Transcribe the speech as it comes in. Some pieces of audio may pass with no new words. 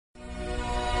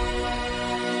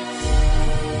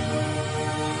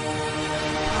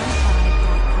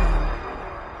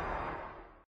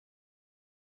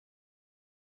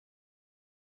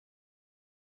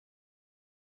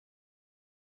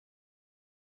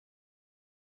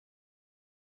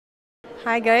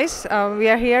Hi guys, we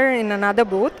are here in another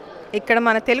booth. ఇక్కడ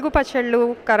మన తెలుగు పచ్చళ్ళు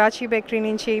కరాచీ బేకరీ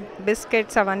నుంచి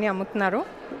బిస్కెట్స్ అవన్నీ అమ్ముతున్నారు.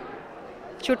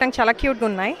 చూడటానికి చాలా క్యూట్గా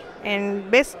ఉన్నాయి. అండ్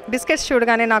బిస్కెట్స్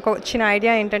చూడగానే నాకు వచ్చిన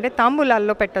ఐడియా ఏంటంటే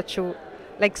తాంబూలాల్లో పెట్టొచ్చు,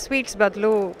 లైక్ స్వీట్స్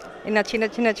బదులు చిన్న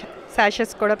చిన్న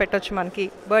శాషెస్ కూడా పెట్టొచ్చు, మనకి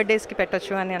బర్త్డేస్కి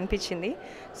పెట్టొచ్చు అని అనిపించింది.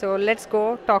 So let's go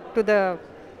talk to the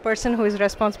person who is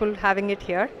responsible having it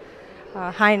here.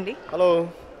 Hi అండి. హలో.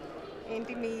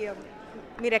 ఏంటి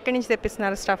మీరు ఎక్కడి నుంచి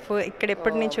తెప్పిస్తున్నారు స్టఫ్? ఇక్కడ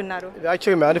ఎప్పటి నుంచి ఉన్నారు?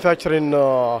 యాక్చువల్లీ మ్యానుఫ్యాక్చర్ ఇన్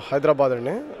హైదరాబాద్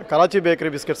అండి. కరాచీ బేకరీ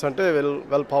బిస్కెట్స్ అంటే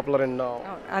వెల్ పాపులర్ ఇన్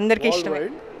అందరికీ ఇష్టమే.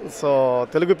 సో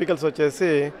తెలుగు పికల్స్ వచ్చేసి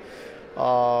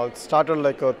started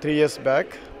like 3 years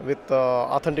back with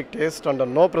authentic taste and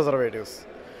no preservatives.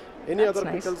 Any other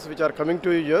pickles which are coming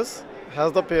to US has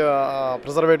the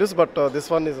preservatives, but this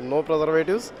one is no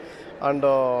preservatives and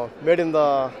made in the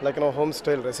home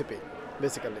style recipe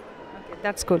basically. Okay,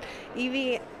 that's cool.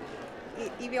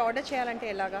 ఇవి order చేయాలంటే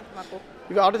ఎలాగా? మాకు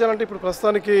ఇవి order చేయాలంటే ఇప్పుడు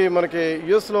ప్రస్తుతానికి మనకి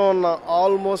యూఎస్లో ఉన్న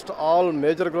almost all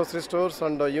major grocery stores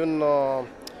and even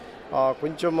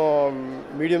కొంచెం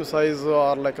మీడియం సైజ్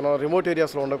ఆర్ రిమోట్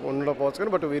ఏరియాస్లో ఉండకపోవచ్చు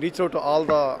కానీ but we reach out all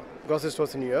the grocery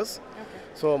stores in US.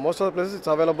 So most of the places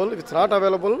it's available. If it's not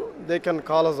available they can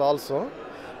call us also.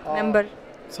 Number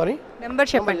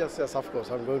చెప్పండి. Yes, of course,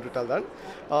 I'm going to tell that.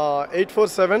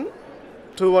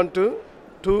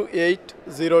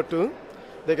 847-212-2802.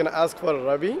 They can ask for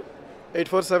Ravi.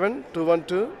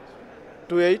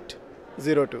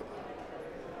 847-212-2802.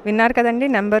 విన్నారు కదండి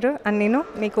number. అని నేను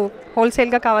మీకు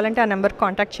హోల్సేల్గా కావాలంటే ఆ number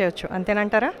contact చేయొచ్చు,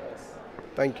 అంతేనంటారా?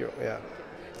 Thank you. యా.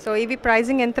 సో ఇవి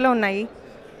ప్రైజింగ్ ఎంతలో ఉన్నాయి?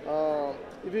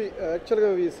 ఇవి యాక్చువల్గా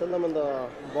ఇవి cell them in the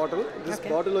bottle. This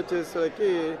bottle వచ్చేసరికి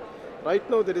right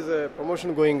now there is a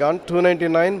promotion going on.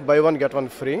 $299 buy one get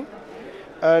one free.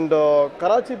 And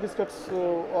Karachi biscuits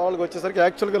వాళ్ళకి వచ్చేసరికి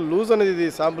యాక్చువల్గా లూజ్ అనేది ఇది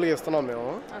శాంపుల్గా ఇస్తున్నాం మేము.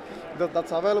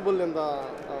 దట్స్ అవైలబుల్ ఇన్ ద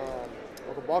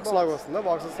ఒక బాక్స్ లాగా వస్తుంది.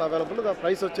 Boxes available. ద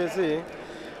ప్రైస్ వచ్చేసి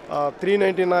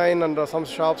 $399 and some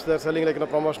shops they are selling like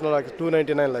promotional like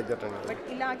 $299 like that అండి.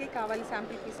 ఇలాగే కావాలి,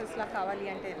 శాంపుల్ పీసెస్ లా కావాలి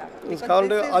అంటే ఎలా?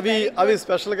 కావాలంటే అవి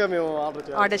స్పెషల్గా మేము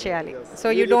ఆర్డర్ చేయాలి. So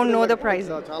you don't know the price.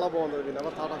 చాలా బాగుంది. We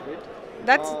never thought of it.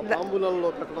 That's తాంబూలాల్లో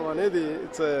పెట్టడం అనేది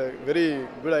it's a very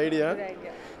good idea.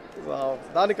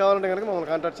 దానికి కావాలంటే కనుక మమ్మల్ని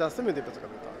కాంటాక్ట్ చేస్తే మేము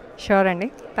తెప్పించగలుగుతాం. షూర్ అండి.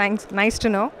 థ్యాంక్స్. Nice to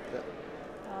know.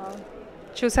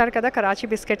 చూసారు కదా, కరాచీ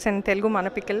బిస్కెట్స్ అండ్ తెలుగు మన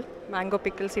పికిల్, మ్యాంగో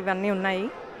పికిల్స్ ఇవన్నీ ఉన్నాయి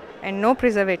and no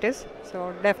preservatives. So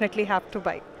definitely have to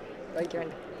buy. Thank you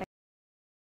అండి.